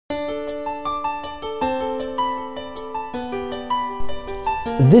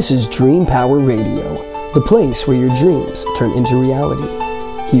This is Dream Power Radio, the place where your dreams turn into reality.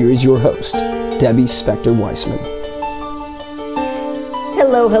 Here is your host, Debbie Spector-Weissman.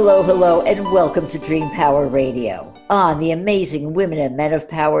 Hello, hello, hello, and welcome to Dream Power Radio on the amazing Women and Men of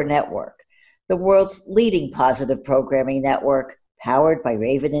Power Network, the world's leading positive programming network powered by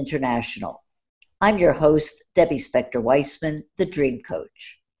Raven International. I'm your host, Debbie Spector-Weissman, the Dream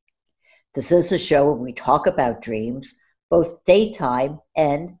Coach. This is the show where we talk about dreams, both daytime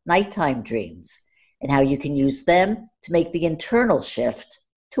and nighttime dreams, and how you can use them to make the internal shift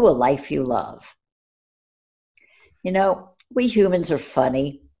to a life you love. You know, we humans are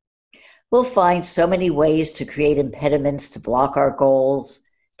funny. We'll find so many ways to create impediments to block our goals,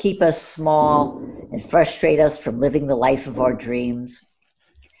 keep us small, and frustrate us from living the life of our dreams.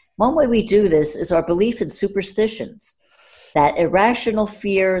 One way we do this is our belief in superstitions, that irrational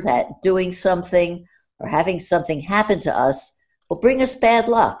fear that doing something or having something happen to us will bring us bad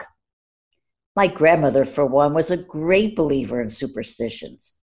luck. My grandmother, for one, was a great believer in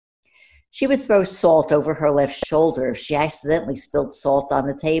superstitions. She would throw salt over her left shoulder if she accidentally spilled salt on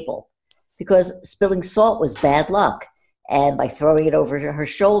the table, because spilling salt was bad luck, and by throwing it over her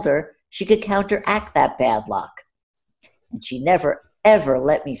shoulder, she could counteract that bad luck. And she never, ever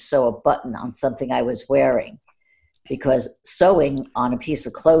let me sew a button on something I was wearing, because sewing on a piece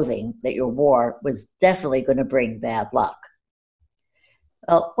of clothing that you wore was definitely going to bring bad luck.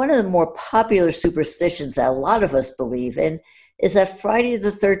 Well, one of the more popular superstitions that a lot of us believe in is that Friday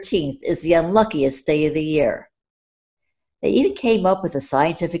the 13th is the unluckiest day of the year. They even came up with a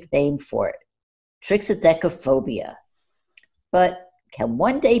scientific name for it, triskaidekaphobia. But can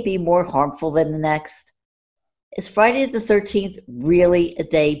one day be more harmful than the next? Is Friday the 13th really a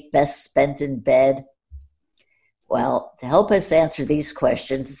day best spent in bed? Well, to help us answer these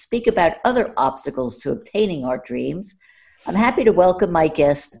questions and speak about other obstacles to obtaining our dreams, I'm happy to welcome my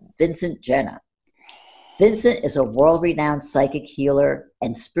guest, Vincent Genna. Vincent is a world-renowned psychic healer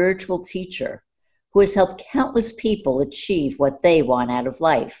and spiritual teacher who has helped countless people achieve what they want out of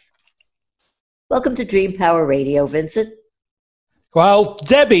life. Welcome to Dream Power Radio, Vincent. Well,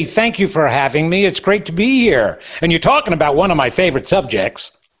 Debbie, thank you for having me. It's great to be here. And you're talking about one of my favorite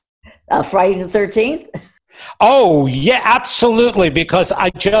subjects. Friday the 13th? Oh, yeah, absolutely, because I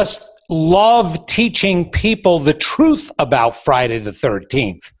just love teaching people the truth about Friday the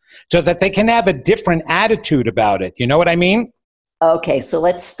 13th so that they can have a different attitude about it. You know what I mean? Okay, so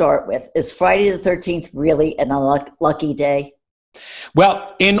let's start with, is Friday the 13th really an unlucky day? Well,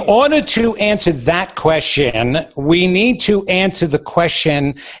 in order to answer that question, we need to answer the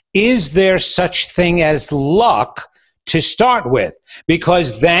question, is there such thing as luck to start with?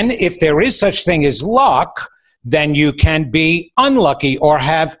 Because then if there is such thing as luck, then you can be unlucky or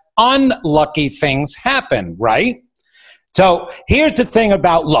have unlucky things happen, right? So here's the thing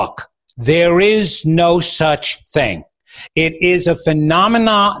about luck. There is no such thing. It is a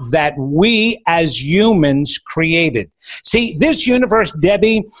phenomena that we as humans created. See, this universe,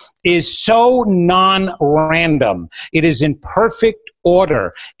 Debbie, is so non-random. It is in perfect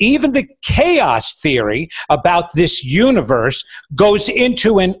order. Even the chaos theory about this universe goes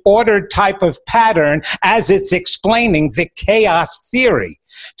into an ordered type of pattern as it's explaining the chaos theory.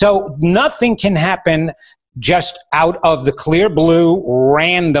 So nothing can happen just out of the clear blue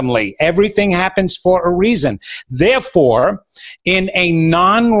randomly. Everything happens for a reason. Therefore, in a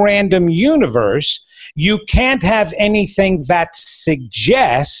non-random universe, you can't have anything that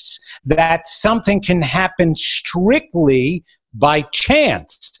suggests that something can happen strictly by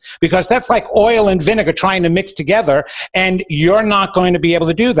chance, because that's like oil and vinegar trying to mix together, and you're not going to be able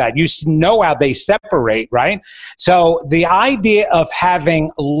to do that. You know how they separate, right? So the idea of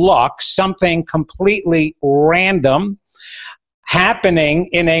having luck, something completely random, happening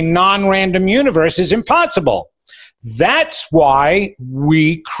in a non-random universe is impossible. That's why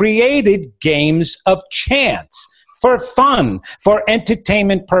we created games of chance for fun, for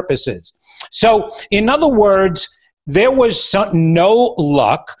entertainment purposes. So, in other words, there was no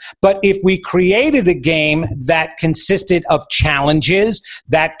luck, but if we created a game that consisted of challenges,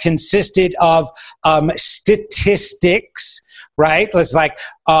 that consisted of statistics, right? It's like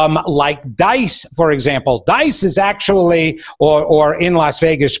dice, for example. Dice is actually, or in Las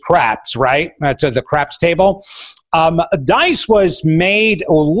Vegas, craps, right? To the craps table. Dice was made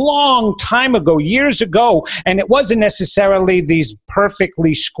a long time ago, years ago, and it wasn't necessarily these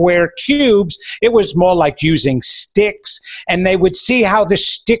perfectly square cubes. It was more like using sticks, and they would see how the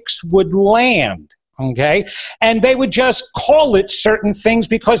sticks would land. Okay? And they would just call it certain things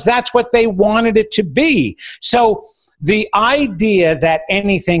because that's what they wanted it to be. So the idea that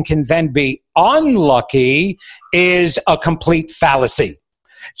anything can then be unlucky is a complete fallacy.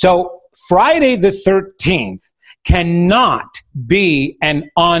 So Friday the 13th cannot be an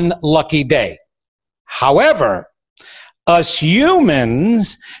unlucky day. However, us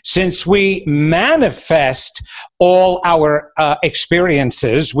humans, since we manifest all our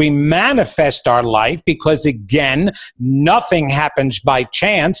experiences, we manifest our life because, again, nothing happens by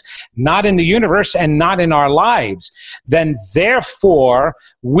chance, not in the universe and not in our lives. Then, therefore,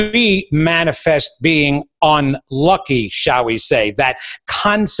 we manifest being unlucky, shall we say, that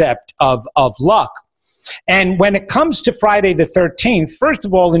concept of luck. And when it comes to Friday the 13th, first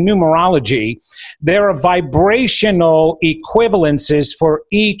of all, in numerology, there are vibrational equivalences for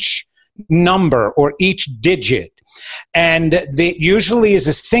each number or each digit. And it usually is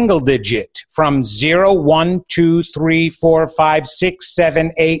a single digit from 0, 1, 2, 3, 4, 5, 6,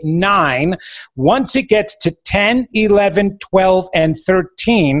 7, 8, 9. Once it gets to 10, 11, 12, and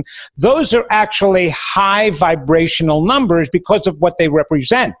 13, those are actually high vibrational numbers because of what they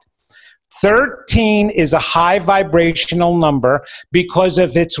represent. 13 is a high vibrational number because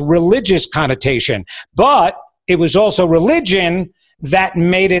of its religious connotation, but it was also religion that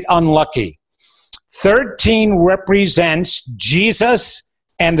made it unlucky. 13 represents Jesus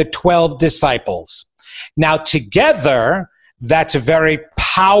and the 12 disciples. Now, together, that's a very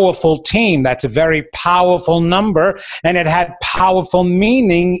powerful team. That's a very powerful number, and it had powerful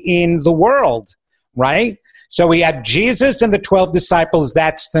meaning in the world, right? So we had Jesus and the 12 disciples.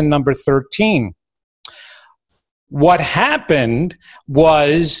 That's the number 13. What happened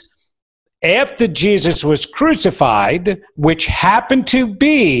was after Jesus was crucified, which happened to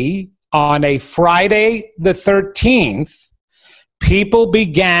be on a Friday the 13th, people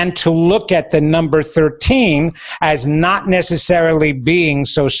began to look at the number 13 as not necessarily being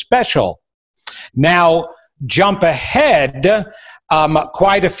so special. Now, jump ahead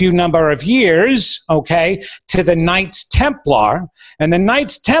quite a few number of years, okay, to the Knights Templar. And the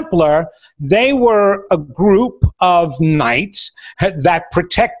Knights Templar, they were a group of knights that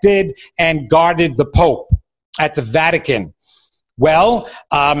protected and guarded the Pope at the Vatican. Well,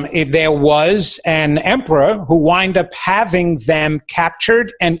 there was an emperor who wound up having them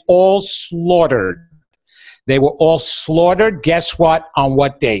captured and all slaughtered. They were all slaughtered, guess what, on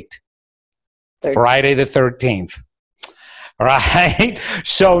what date? 13th. Friday the 13th. Right?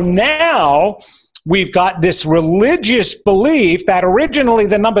 So now we've got this religious belief that originally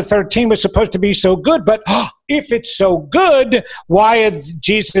the number 13 was supposed to be so good, but if it's so good, why did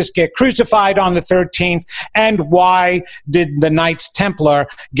Jesus get crucified on the 13th? And why did the Knights Templar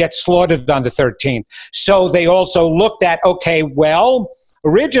get slaughtered on the 13th? So they also looked at, okay, well,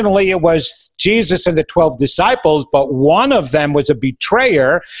 originally it was Jesus and the 12 disciples, but one of them was a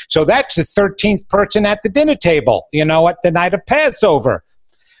betrayer. So that's the 13th person at the dinner table, at the night of Passover.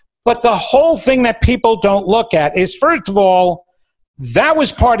 But the whole thing that people don't look at is, first of all, that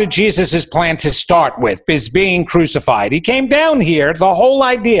was part of Jesus's plan to start with, is being crucified. He came down here, the whole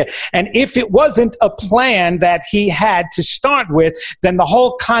idea. And if it wasn't a plan that he had to start with, then the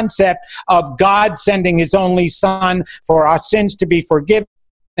whole concept of God sending his only son for our sins to be forgiven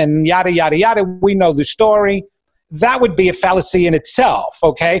and yada, yada, yada, we know the story. That would be a fallacy in itself,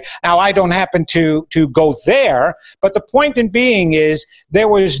 okay? Now, I don't happen to go there, but the point in being is there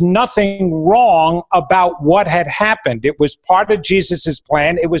was nothing wrong about what had happened. It was part of Jesus's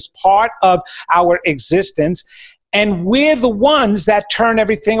plan. It was part of our existence, and we're the ones that turn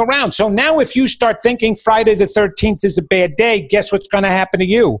everything around. So now if you start thinking Friday the 13th is a bad day, guess what's going to happen to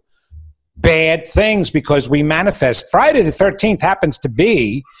you? Bad things, because we manifest. Friday the 13th happens to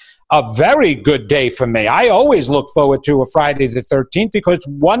be a very good day for me. I always look forward to a Friday the 13th because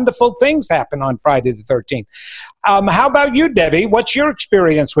wonderful things happen on Friday the 13th. How about you, Debbie? What's your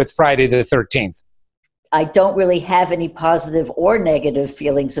experience with Friday the 13th? I don't really have any positive or negative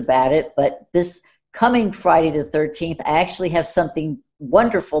feelings about it, but this coming Friday the 13th, I actually have something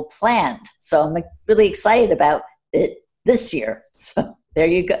wonderful planned. So I'm really excited about it this year. So there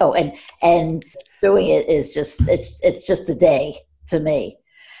you go. And doing it is just, it's just a day to me.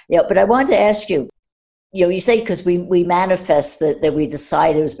 But I wanted to ask you, you say because we manifest that we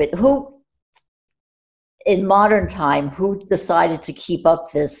decided it was, but who, in modern time, who decided to keep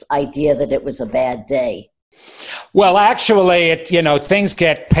up this idea that it was a bad day? Well, actually, things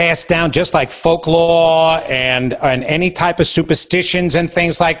get passed down just like folklore and any type of superstitions and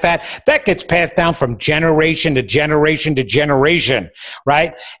things like that. That gets passed down from generation to generation to generation,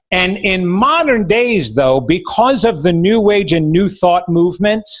 right? And in modern days, though, because of the New Age and New Thought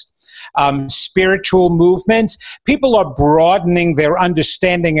movements, spiritual movements, people are broadening their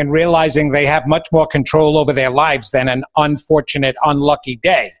understanding and realizing they have much more control over their lives than an unfortunate, unlucky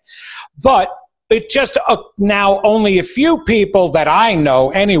day. But it just now only a few people that I know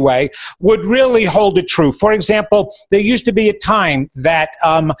anyway would really hold it true. For example, there used to be a time that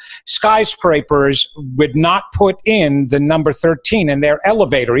skyscrapers would not put in the number 13 in their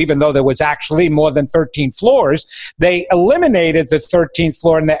elevator, even though there was actually more than 13 floors. They eliminated the 13th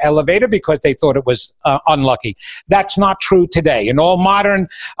floor in the elevator because they thought it was unlucky. That's not true today. In all modern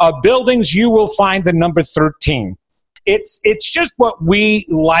buildings, you will find the number 13. It's just what we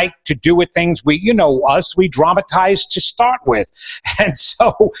like to do with things. We dramatize to start with. And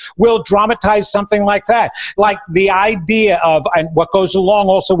so we'll dramatize something like that. Like the idea of, and what goes along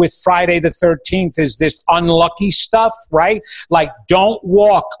also with Friday the 13th is this unlucky stuff, right? Like don't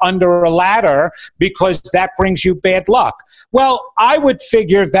walk under a ladder because that brings you bad luck. Well, I would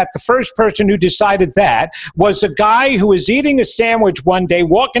figure that the first person who decided that was a guy who was eating a sandwich one day,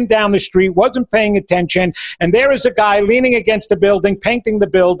 walking down the street, wasn't paying attention, and there is a guy leaning against the building, painting the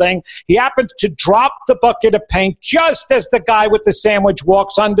building. He happened to drop the bucket of paint just as the guy with the sandwich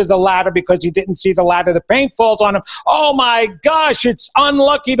walks under the ladder because he didn't see the ladder. The paint falls on him. Oh my gosh, it's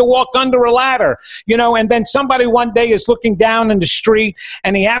unlucky to walk under a ladder. And then somebody one day is looking down in the street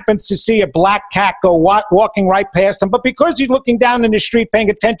and he happens to see a black cat go walking right past him. But because he's looking down in the street paying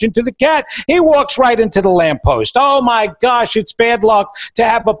attention to the cat, he walks right into the lamppost. Oh my gosh, it's bad luck to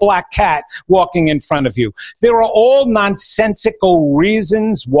have a black cat walking in front of you. There are all nonsensical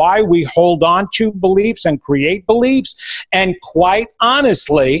reasons why we hold on to beliefs and create beliefs. And quite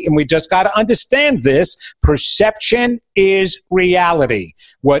honestly, and we just got to understand this, perception is reality.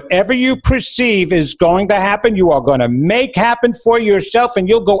 Whatever you perceive is going to happen, you are going to make happen for yourself, and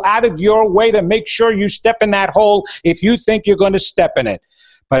you'll go out of your way to make sure you step in that hole if you think you're going to step in it.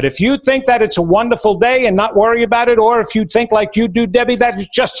 But if you think that it's a wonderful day and not worry about it, or if you think like you do, Debbie, that it's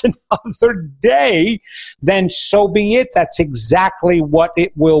just another day, then so be it. That's exactly what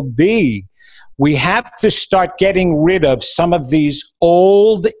it will be. We have to start getting rid of some of these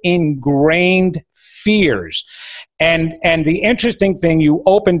old ingrained fears. And the interesting thing, you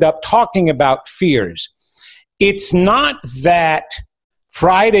opened up talking about fears. It's not that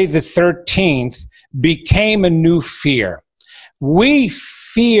Friday the 13th became a new fear. We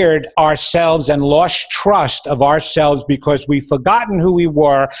feared ourselves and lost trust of ourselves because we've forgotten who we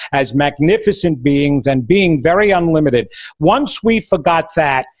were as magnificent beings and being very unlimited. Once we forgot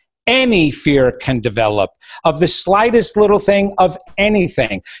that, any fear can develop of the slightest little thing, of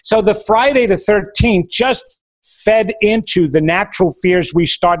anything. So the Friday the 13th just fed into the natural fears we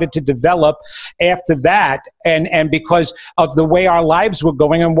started to develop after that, and because of the way our lives were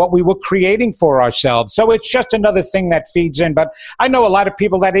going and what we were creating for ourselves. So it's just another thing that feeds in. But I know a lot of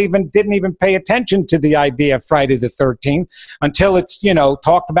people that didn't even pay attention to the idea of Friday the 13th until it's,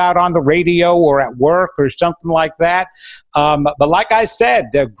 talked about on the radio or at work or something like that. But like I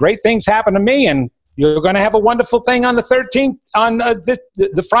said, great things happen to me, and you're going to have a wonderful thing on the 13th, on this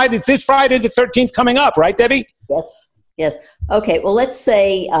Friday the 13th coming up, right, Debbie? Yes. Okay, well, let's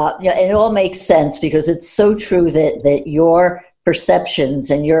say, it all makes sense because it's so true that your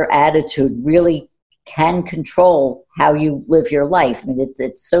perceptions and your attitude really can control how you live your life. I mean,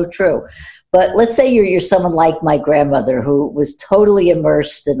 it's so true. But let's say you're someone like my grandmother who was totally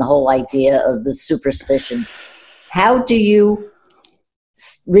immersed in the whole idea of the superstitions. How do you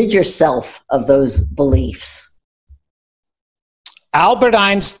rid yourself of those beliefs? Albert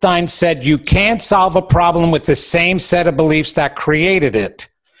Einstein said you can't solve a problem with the same set of beliefs that created it.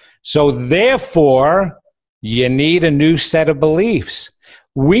 So therefore, you need a new set of beliefs.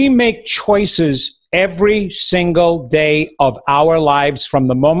 We make choices every single day of our lives from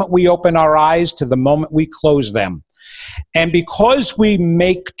the moment we open our eyes to the moment we close them. And because we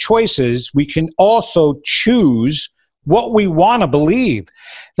make choices, we can also choose what we want to believe.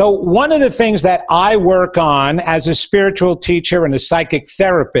 So one of the things that I work on as a spiritual teacher and a psychic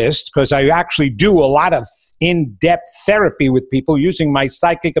therapist, because I actually do a lot of in-depth therapy with people using my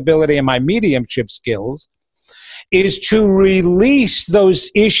psychic ability and my mediumship skills, is to release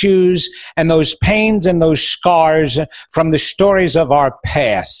those issues and those pains and those scars from the stories of our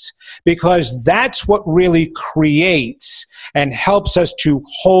past, because that's what really creates and helps us to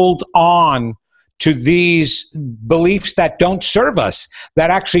hold on to these beliefs that don't serve us, that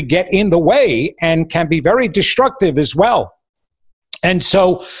actually get in the way and can be very destructive as well. And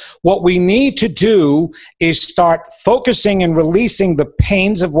so what we need to do is start focusing and releasing the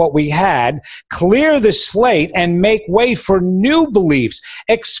pains of what we had, clear the slate, and make way for new beliefs.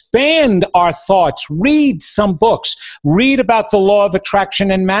 Expand our thoughts. Read some books. Read about the law of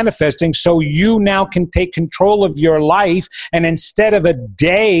attraction and manifesting so you now can take control of your life, and instead of a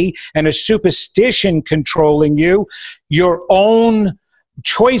day and a superstition controlling you, your own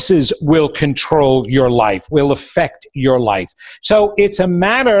choices will control your life, will affect your life. So it's a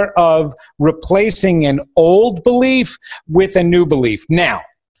matter of replacing an old belief with a new belief. Now,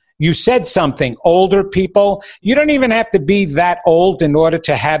 you said something, older people, you don't even have to be that old in order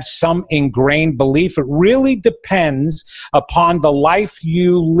to have some ingrained belief. It really depends upon the life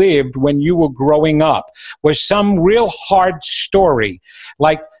you lived when you were growing up. Was some real hard story,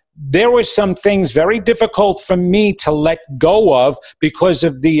 like there were some things very difficult for me to let go of because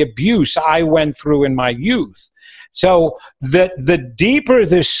of the abuse I went through in my youth. So the deeper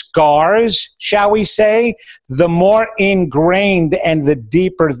the scars, shall we say, the more ingrained and the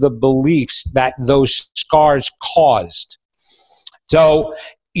deeper the beliefs that those scars caused. So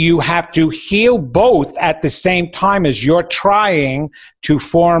you have to heal both at the same time as you're trying to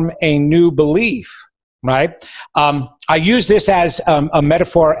form a new belief. Right? I use this as a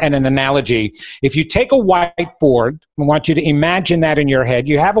metaphor and an analogy. If you take a whiteboard, I want you to imagine that in your head.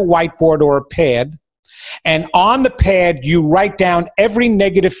 You have a whiteboard or a pad, and on the pad, you write down every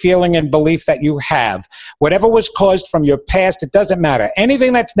negative feeling and belief that you have. Whatever was caused from your past, it doesn't matter.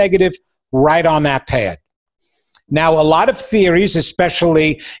 Anything that's negative, write on that pad. Now, a lot of theories,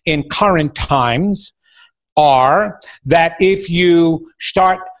 especially in current times, are that if you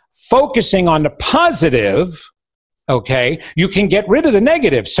start focusing on the positive, okay, you can get rid of the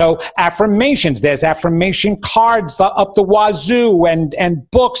negative. So affirmations, there's affirmation cards up the wazoo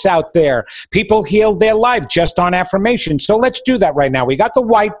and books out there. People heal their life just on affirmation. So let's do that right now. We got the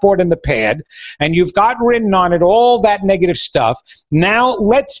whiteboard and the pad, and you've got written on it all that negative stuff. Now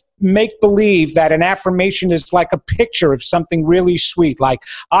let's make believe that an affirmation is like a picture of something really sweet, like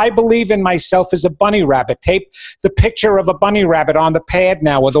I believe in myself as a bunny rabbit. Tape the picture of a bunny rabbit on the pad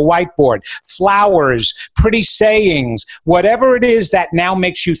now or the whiteboard, flowers, pretty sayings, whatever it is that now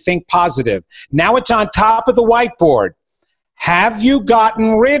makes you think positive. Now it's on top of the whiteboard. Have you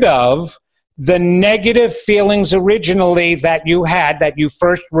gotten rid of the negative feelings originally that you had that you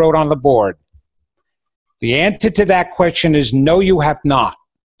first wrote on the board? The answer to that question is no, you have not.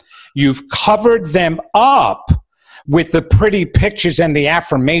 You've covered them up with the pretty pictures and the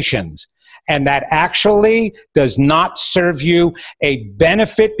affirmations, and that actually does not serve you a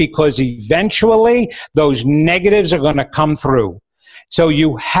benefit because eventually those negatives are going to come through. So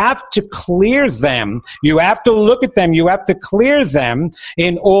you have to clear them. You have to look at them. You have to clear them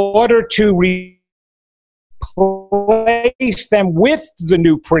in order to replace them with the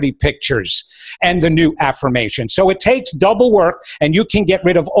new pretty pictures and the new affirmation. So it takes double work, and you can get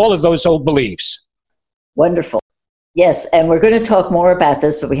rid of all of those old beliefs. Wonderful. Yes, and we're going to talk more about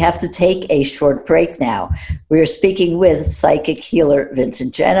this, but we have to take a short break now. We are speaking with psychic healer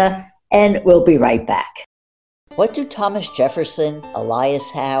Vincent Genna, and we'll be right back. What do Thomas Jefferson,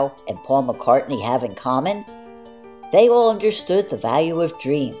 Elias Howe, and Paul McCartney have in common? They all understood the value of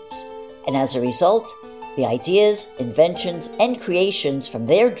dreams, and as a result, the ideas, inventions, and creations from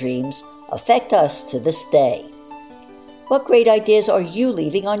their dreams affect us to this day. What great ideas are you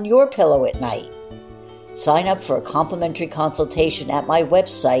leaving on your pillow at night? Sign up for a complimentary consultation at my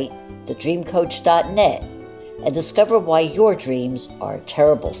website, thedreamcoach.net, and discover why your dreams are a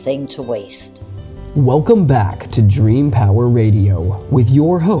terrible thing to waste. Welcome back to Dream Power Radio with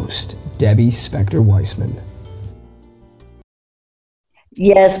your host, Debbie Spector-Weissman.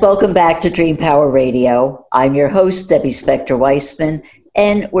 Yes, welcome back to Dream Power Radio. I'm your host, Debbie Spector-Weissman,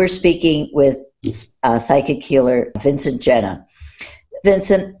 and we're speaking with psychic healer Vincent Genna.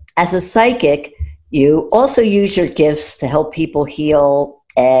 Vincent, as a psychic, you also use your gifts to help people heal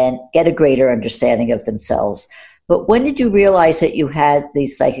and get a greater understanding of themselves. But when did you realize that you had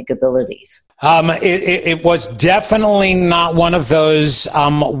these psychic abilities? It was definitely not one of those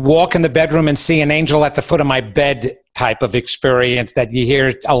walk in the bedroom and see an angel at the foot of my bed type of experience that you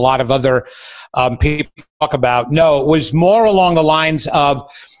hear a lot of other people talk about. No, it was more along the lines of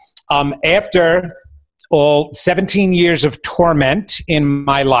after all 17 years of torment in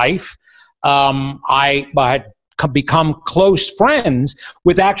my life, I had become close friends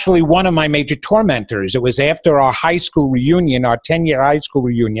with actually one of my major tormentors. It was after our high school reunion, our 10-year high school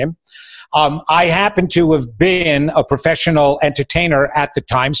reunion. I happened to have been a professional entertainer at the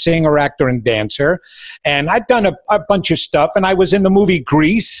time, singer, actor, and dancer. And I'd done a bunch of stuff, and I was in the movie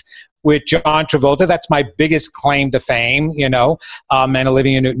Grease with John Travolta. That's my biggest claim to fame, and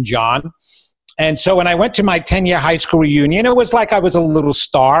Olivia Newton-John. And so when I went to my 10-year high school reunion, it was like I was a little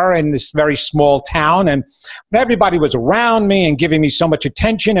star in this very small town, and everybody was around me and giving me so much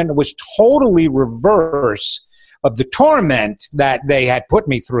attention, and it was totally reverse of the torment that they had put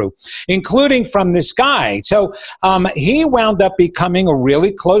me through, including from this guy. So he wound up becoming a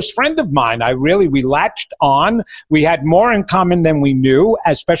really close friend of mine. We latched on. We had more in common than we knew,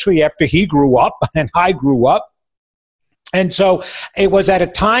 especially after he grew up and I grew up. And so it was at a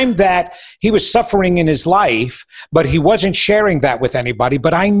time that he was suffering in his life, but he wasn't sharing that with anybody.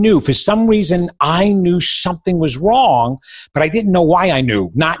 But I knew, for some reason, I knew something was wrong, but I didn't know why I knew.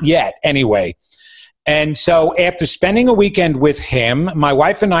 Not yet, anyway. And so after spending a weekend with him, my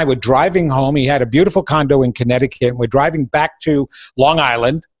wife and I were driving home. He had a beautiful condo in Connecticut. We're driving back to Long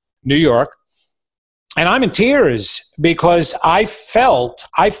Island, New York. And I'm in tears because I felt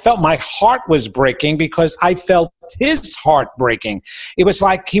my heart was breaking because I felt his heart breaking. It was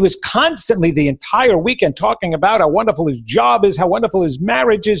like he was constantly the entire weekend talking about how wonderful his job is, how wonderful his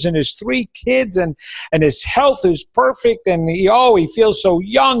marriage is, and his 3 kids, and his health is perfect, and he feels so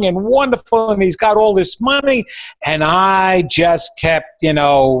young and wonderful, and he's got all this money. And I just kept,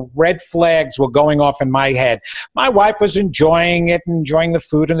 red flags were going off in my head. My wife was enjoying it, enjoying the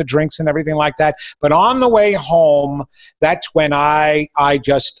food and the drinks and everything like that. But on the way home, that's when I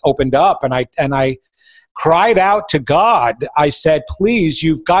just opened up and I cried out to God. I said, please,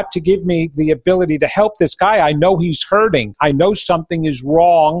 you've got to give me the ability to help this guy. I know he's hurting. I know something is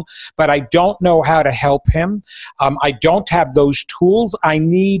wrong, but I don't know how to help him. I don't have those tools. I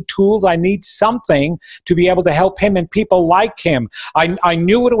need tools. I need something to be able to help him and people like him. I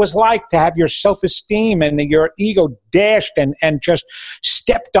knew what it was like to have your self-esteem and your ego dashed and just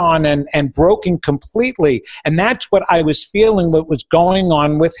stepped on and broken completely. And that's what I was feeling what was going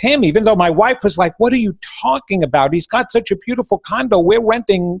on with him, even though my wife was like, what are you talking about? He's got such a beautiful condo. We're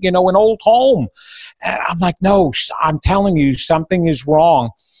renting, an old home. And I'm like, no, I'm telling you, something is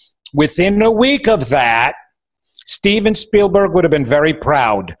wrong. Within a week of that, Steven Spielberg would have been very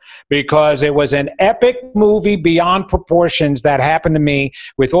proud because it was an epic movie beyond proportions that happened to me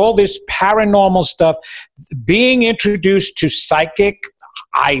with all this paranormal stuff, being introduced to psychic.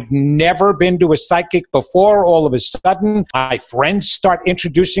 I'd never been to a psychic before. All of a sudden, my friends start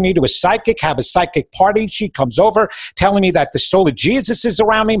introducing me to a psychic, have a psychic party. She comes over telling me that the soul of Jesus is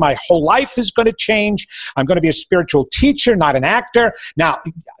around me. My whole life is going to change. I'm going to be a spiritual teacher, not an actor. Now,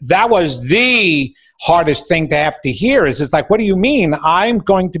 that was the hardest thing to have to hear is like, what do you mean? I'm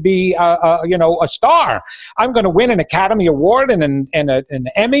going to be, a star. I'm going to win an Academy Award and an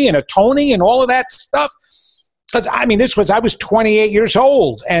Emmy and a Tony and all of that stuff. Because, I was 28 years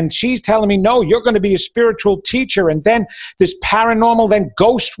old, and she's telling me, no, you're going to be a spiritual teacher. And then this paranormal, then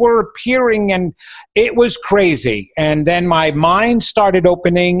ghosts were appearing, and it was crazy. And then my mind started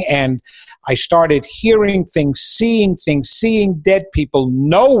opening, and I started hearing things, seeing dead people,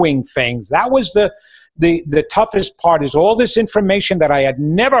 knowing things. That was the toughest part, is all this information that I had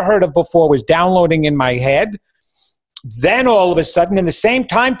never heard of before was downloading in my head. Then all of a sudden, in the same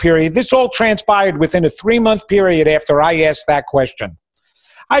time period, this all transpired within a 3-month period after I asked that question.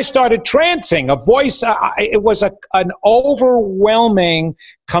 I started trancing. A voice, it was an overwhelming,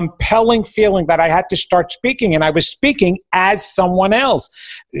 compelling feeling that I had to start speaking, and I was speaking as someone else.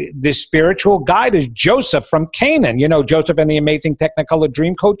 The spiritual guide is Joseph from Canaan. Joseph and the Amazing Technicolor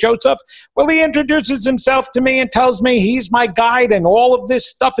Dreamcoat Joseph? Well, he introduces himself to me and tells me he's my guide, and all of this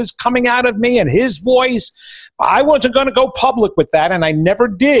stuff is coming out of me, and his voice. I wasn't going to go public with that, and I never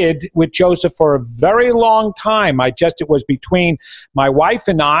did with Joseph for a very long time. It was between my wife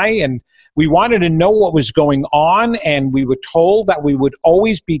and I, and we wanted to know what was going on, and we were told that we would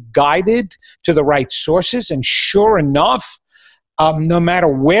always be guided to the right sources. And sure enough, no matter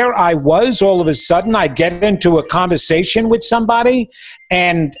where I was, all of a sudden I'd get into a conversation with somebody,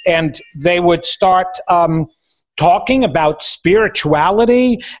 and they would start talking about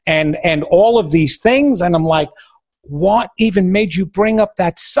spirituality and all of these things. And I'm like, what even made you bring up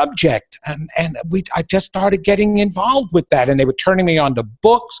that subject? And I just started getting involved with that, and they were turning me on to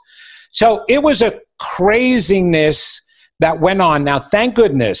books. So it was a craziness that went on. Now, thank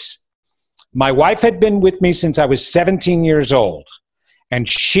goodness, my wife had been with me since I was 17 years old, and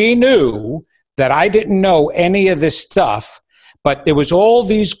she knew that I didn't know any of this stuff, but there was all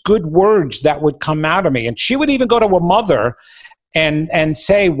these good words that would come out of me. And she would even go to her mother and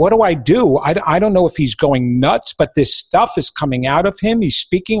say, what do? I don't know if he's going nuts, but this stuff is coming out of him. He's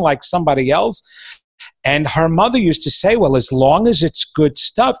speaking like somebody else. And her mother used to say, well, as long as it's good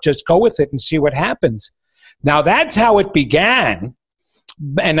stuff, just go with it and see what happens. Now, that's how it began.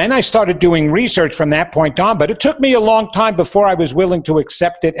 And then I started doing research from that point on, but it took me a long time before I was willing to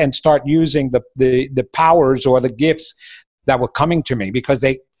accept it and start using the powers or the gifts that were coming to me, because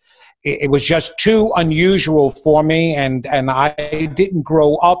it was just too unusual for me, and I didn't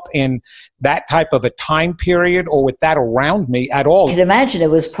grow up in that type of a time period or with that around me at all. I can imagine it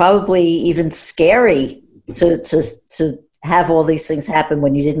was probably even scary to have all these things happen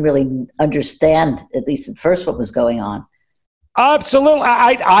when you didn't really understand, at least at first, what was going on. Absolutely.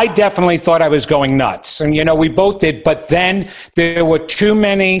 I definitely thought I was going nuts. And, we both did. But then there were too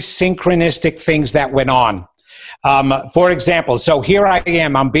many synchronistic things that went on. For example, so here I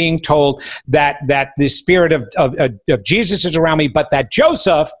am, I'm being told that the spirit of Jesus is around me, but that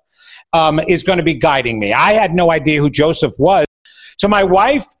Joseph is going to be guiding me. I had no idea who Joseph was. So my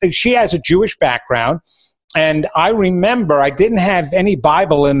wife, she has a Jewish background. And I remember I didn't have any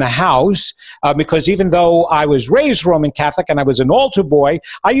Bible in the house because even though I was raised Roman Catholic and I was an altar boy,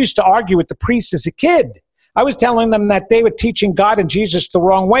 I used to argue with the priests as a kid. I was telling them that they were teaching God and Jesus the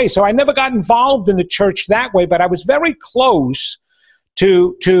wrong way. So I never got involved in the church that way, but I was very close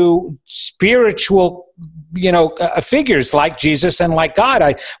to spiritual, figures like Jesus and like God.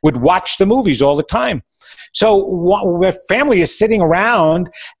 I would watch the movies all the time. So family is sitting around,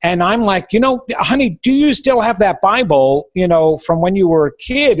 and I'm like, honey, do you still have that Bible, from when you were a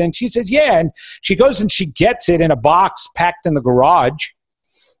kid? And she says, yeah. And she goes and she gets it in a box packed in the garage.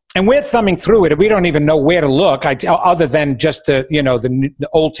 And we're thumbing through it, and we don't even know where to look, other than just the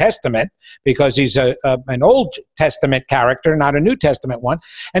Old Testament, because he's an Old Testament character, not a New Testament one.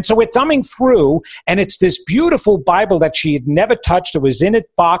 And so we're thumbing through, and it's this beautiful Bible that she had never touched. It was in a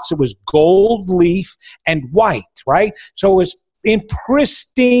box. It was gold leaf and white, right? So it was in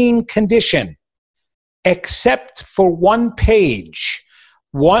pristine condition, except for one page.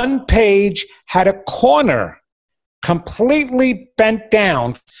 One page had a corner completely bent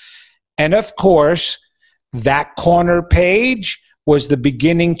down. And of course, that corner page was the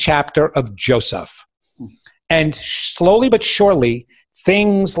beginning chapter of Joseph. And slowly but surely,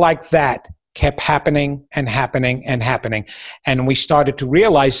 things like that kept happening and happening and happening. And we started to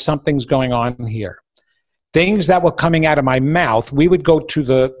realize something's going on here. Things that were coming out of my mouth, we would go to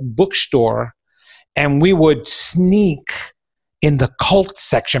the bookstore and we would sneak in the cult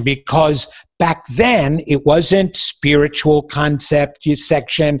section, because back then it wasn't spiritual concept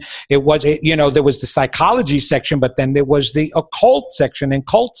section. It was, there was the psychology section, but then there was the occult section and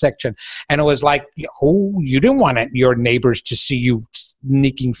cult section. And it was like, you didn't want your neighbors to see you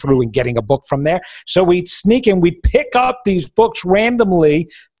sneaking through and getting a book from there. So we'd sneak and we'd pick up these books randomly,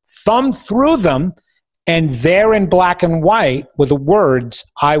 thumb through them, and there in black and white were the words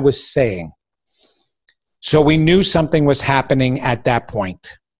I was saying. So we knew something was happening at that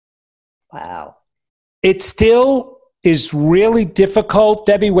point. Wow. It still is really difficult,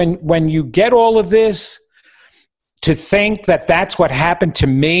 Debbie, when you get all of this, to think that that's what happened to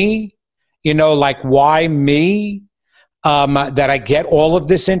me, like why me, that I get all of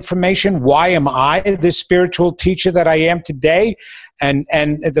this information. Why am I the spiritual teacher that I am today? And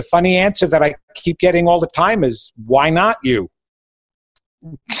the funny answer that I keep getting all the time is, why not you?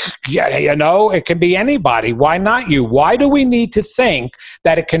 Yeah, it can be anybody. Why not you? Why do we need to think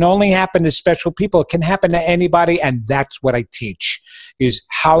that it can only happen to special people? It can happen to anybody, and that's what I teach, is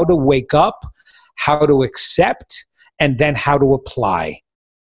how to wake up, how to accept, and then how to apply.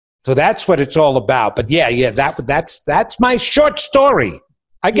 So that's what it's all about. But that's my short story.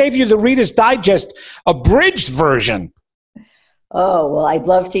 I gave you the Reader's Digest abridged version. Oh, well, I'd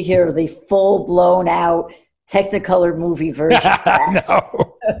love to hear the full blown out Technicolor movie version.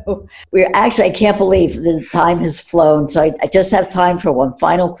 No. I can't believe the time has flown. So I just have time for one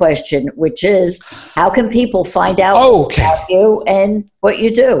final question, which is, how can people find out about you and what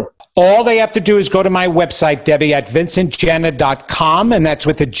you do? All they have to do is go to my website, Debbie, at vincentgenna.com, and that's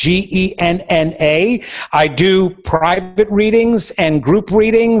with a Genna. I do private readings and group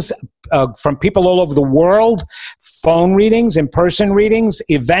readings from people all over the world, phone readings, in-person readings,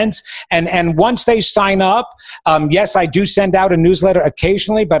 events. And once they sign up, yes, I do send out a newsletter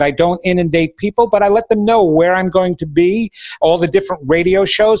occasionally, but I don't inundate people, but I let them know where I'm going to be, all the different radio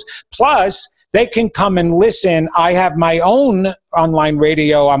shows. Plus, they can come and listen. I have my own online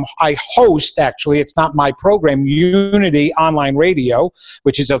radio. I host, actually, it's not my program, Unity Online Radio,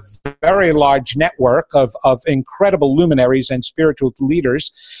 which is a very large network of incredible luminaries and spiritual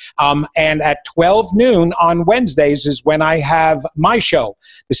leaders. And at 12 noon on Wednesdays is when I have my show,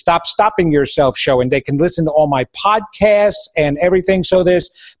 the Stop Stopping Yourself show, and they can listen to all my podcasts and everything. So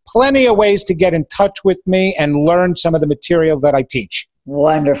there's plenty of ways to get in touch with me and learn some of the material that I teach.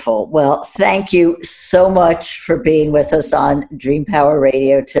 Wonderful. Well, thank you so much for being with us on Dream Power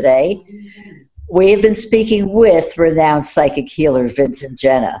Radio today. We have been speaking with renowned psychic healer Vincent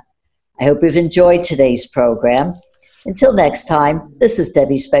Genna. I hope you've enjoyed today's program. Until next time, this is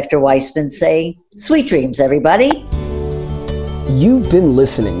Debbie Spector-Weissman saying, sweet dreams, everybody. You've been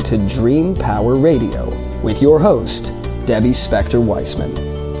listening to Dream Power Radio with your host, Debbie Spector-Weissman.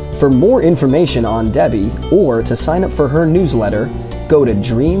 For more information on Debbie or to sign up for her newsletter, go to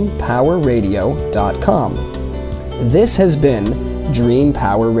dreampowerradio.com. This has been Dream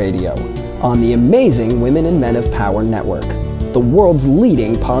Power Radio on the amazing Women and Men of Power Network, the world's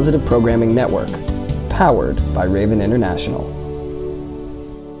leading positive programming network, powered by Raven International.